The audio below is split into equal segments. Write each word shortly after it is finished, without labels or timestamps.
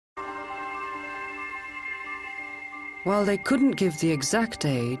While they couldn't give the exact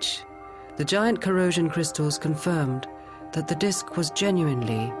age, the giant corrosion crystals confirmed that the disk was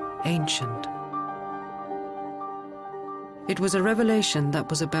genuinely ancient. It was a revelation that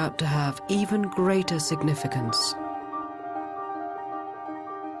was about to have even greater significance,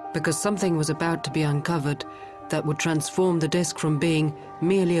 because something was about to be uncovered that would transform the disk from being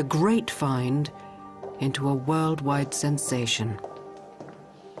merely a great find into a worldwide sensation.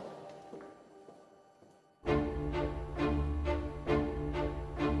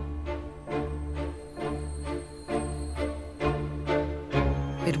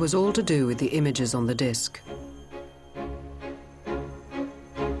 It was all to do with the images on the disk.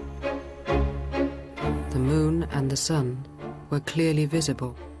 The moon and the sun were clearly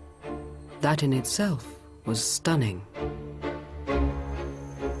visible. That in itself was stunning.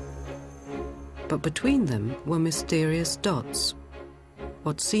 But between them were mysterious dots,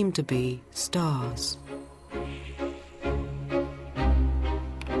 what seemed to be stars.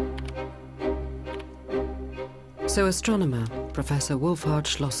 So astronomer Professor Wolfhard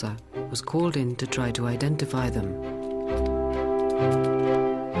Schlosser was called in to try to identify them.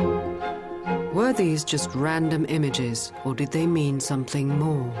 Were these just random images, or did they mean something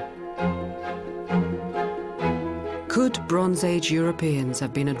more? Could Bronze Age Europeans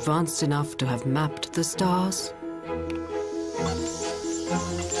have been advanced enough to have mapped the stars?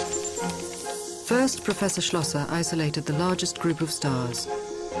 First, Professor Schlosser isolated the largest group of stars.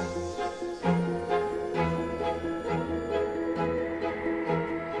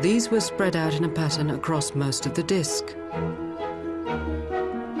 These were spread out in a pattern across most of the disk.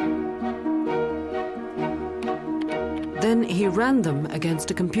 Then he ran them against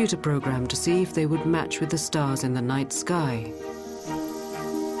a computer program to see if they would match with the stars in the night sky.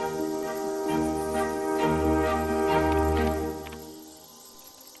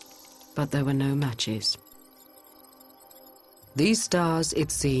 But there were no matches. These stars,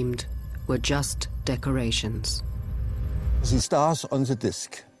 it seemed, were just decorations. The stars on the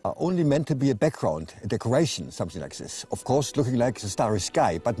disk are only meant to be a background, a decoration, something like this. Of course, looking like the starry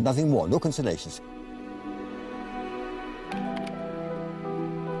sky, but nothing more, no constellations.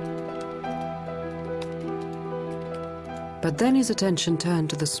 But then his attention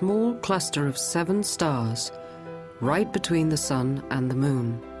turned to the small cluster of 7 stars right between the sun and the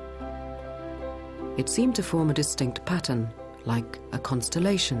moon. It seemed to form a distinct pattern, like a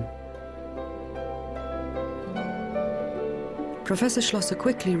constellation. Professor Schlosser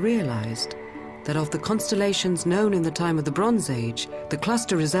quickly realized that of the constellations known in the time of the Bronze Age, the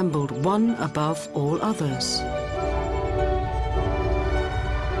cluster resembled one above all others.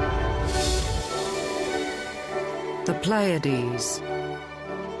 The Pleiades.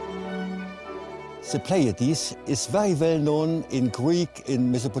 The Pleiades is very well known in Greek,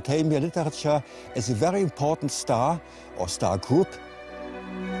 in Mesopotamia literature, as a very important star or star group.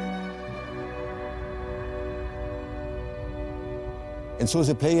 And so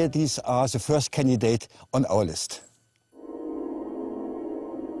the Pleiades are the first candidate on our list.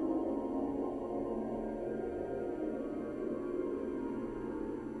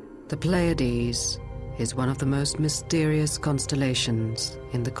 The Pleiades is one of the most mysterious constellations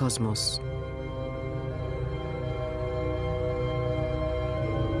in the cosmos.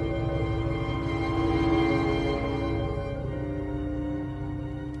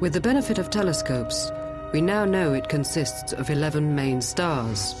 With the benefit of telescopes, we now know it consists of 11 main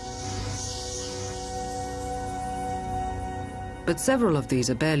stars. But several of these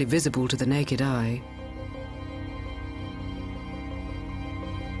are barely visible to the naked eye.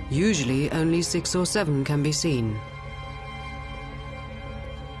 Usually, only 6 or 7 can be seen.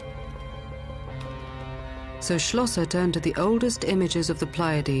 So Schlosser turned to the oldest images of the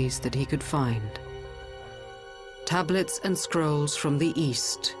Pleiades that he could find. Tablets and scrolls from the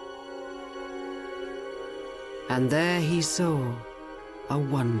East. And there he saw a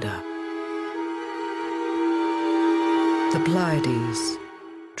wonder. The Pleiades,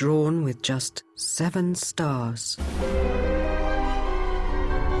 drawn with just 7 stars.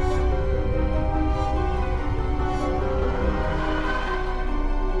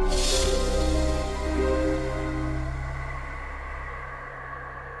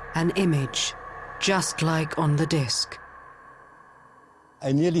 An image, just like on the disk.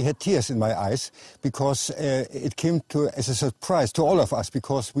 I nearly had tears in my eyes because it came as a surprise to all of us,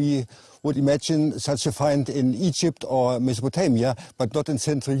 because we would imagine such a find in Egypt or Mesopotamia, but not in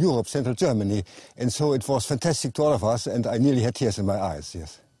Central Europe, Central Germany. And so it was fantastic to all of us, and I nearly had tears in my eyes,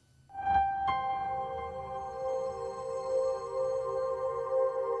 yes.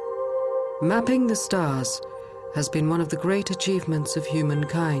 Mapping the stars has been one of the great achievements of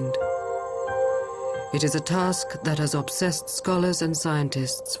humankind. It is a task that has obsessed scholars and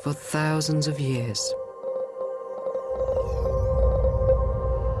scientists for thousands of years.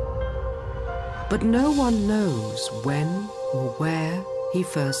 But no one knows when or where he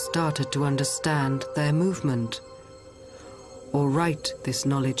first started to understand their movement, or write this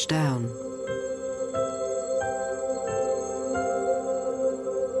knowledge down.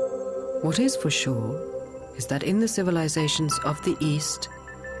 What is for sure is that in the civilizations of the East,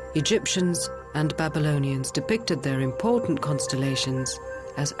 Egyptians and Babylonians depicted their important constellations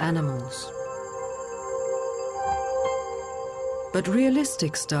as animals. But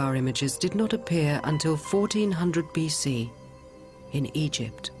realistic star images did not appear until 1400 BC in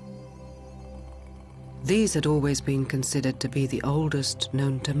Egypt. These had always been considered to be the oldest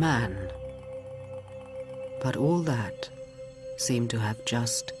known to man. But all that seemed to have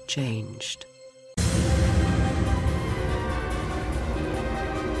just changed.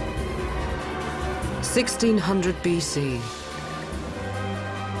 (1600 BC).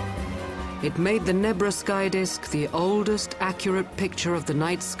 It made the Nebra Sky Disk the oldest accurate picture of the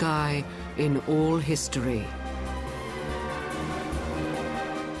night sky in all history.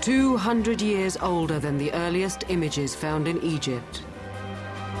 200 years older than the earliest images found in Egypt.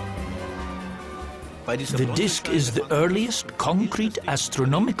 The disk is the earliest concrete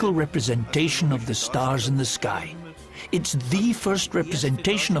astronomical representation of the stars in the sky. It's the first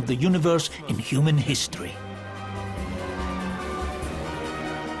representation of the universe in human history.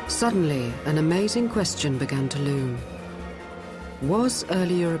 Suddenly, an amazing question began to loom. Was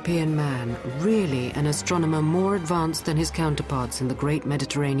early European man really an astronomer more advanced than his counterparts in the great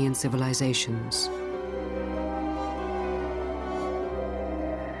Mediterranean civilizations?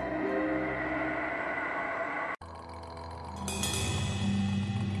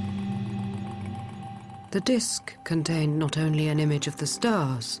 The disk contained not only an image of the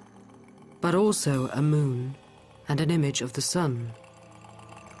stars, but also a moon and an image of the sun.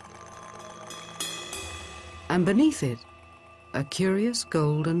 And beneath it, a curious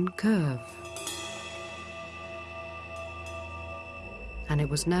golden curve. And it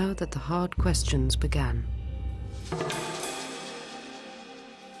was now that the hard questions began.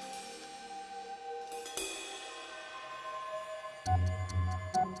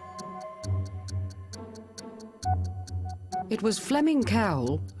 It was Fleming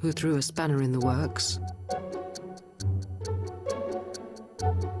Cowell who threw a spanner in the works.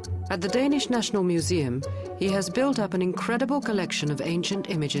 At the Danish National Museum, he has built up an incredible collection of ancient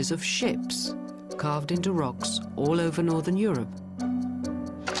images of ships carved into rocks all over Northern Europe.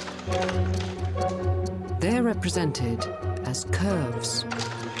 They're represented as curves,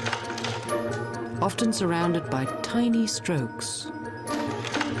 often surrounded by tiny strokes.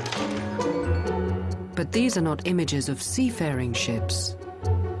 But these are not images of seafaring ships.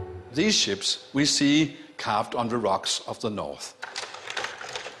 These ships we see carved on the rocks of the north.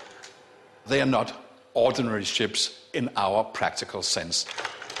 They are not ordinary ships in our practical sense.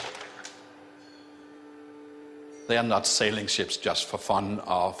 They are not sailing ships just for fun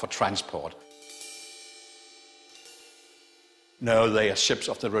or for transport. No, they are ships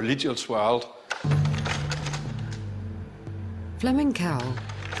of the religious world. Fleming Cowell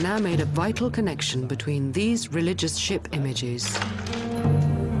now made a vital connection between these religious ship images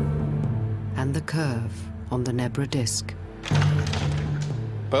and the curve on the Nebra disk.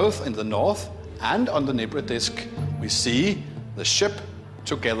 Both in the north and on the Nebra disk, we see the ship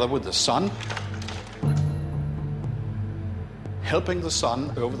together with the sun, helping the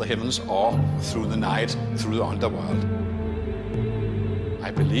sun over the heavens or through the night, through the underworld.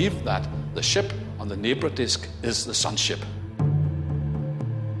 I believe that the ship on the Nebra disk is the sun ship.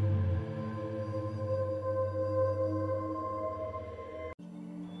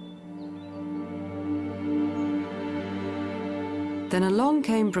 Then along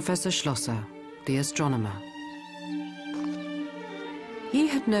came Professor Schlosser, the astronomer. He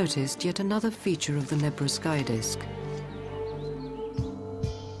had noticed yet another feature of the Nebra Sky Disk.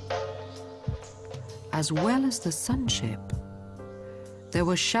 As well as the sun ship, there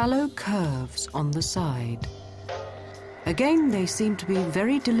were shallow curves on the side. Again, they seemed to be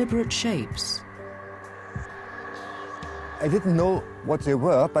very deliberate shapes. I didn't know what they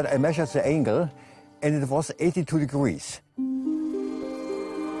were, but I measured the angle, and it was 82 degrees.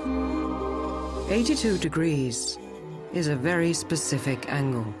 82 degrees is a very specific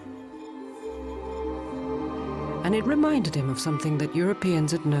angle. And it reminded him of something that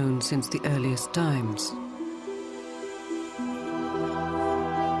Europeans had known since the earliest times.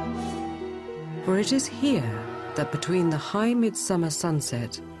 For it is here that between the high midsummer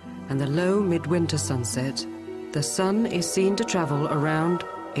sunset and the low midwinter sunset, the sun is seen to travel around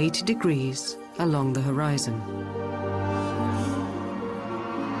 80 degrees along the horizon.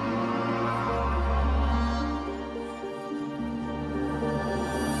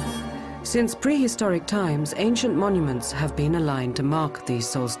 Since prehistoric times, ancient monuments have been aligned to mark these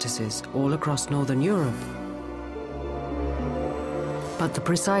solstices all across northern Europe. But the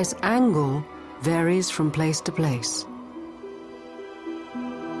precise angle varies from place to place.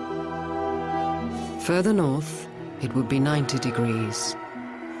 Further north, it would be 90 degrees.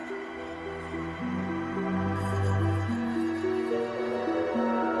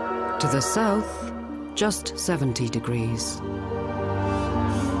 To the south, just 70 degrees.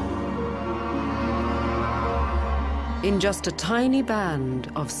 In just a tiny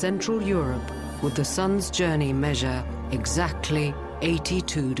band of Central Europe would the sun's journey measure exactly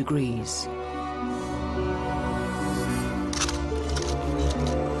 82 degrees.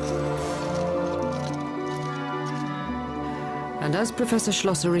 And as Professor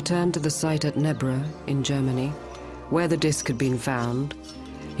Schlosser returned to the site at Nebra in Germany, where the disk had been found,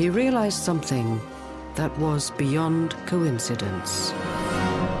 he realized something that was beyond coincidence.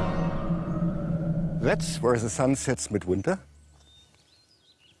 That's where the sun sets midwinter.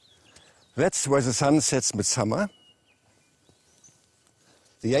 That's where the sun sets midsummer.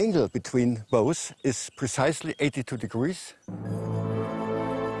 The angle between both is precisely 82 degrees.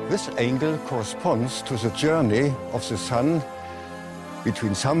 This angle corresponds to the journey of the sun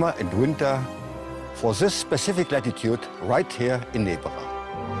between summer and winter for this specific latitude right here in Nebra.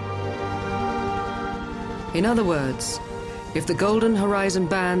 In other words, if the golden horizon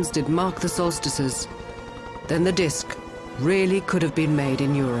bands did mark the solstices, then the disk really could have been made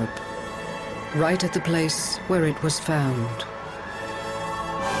in Europe, right at the place where it was found.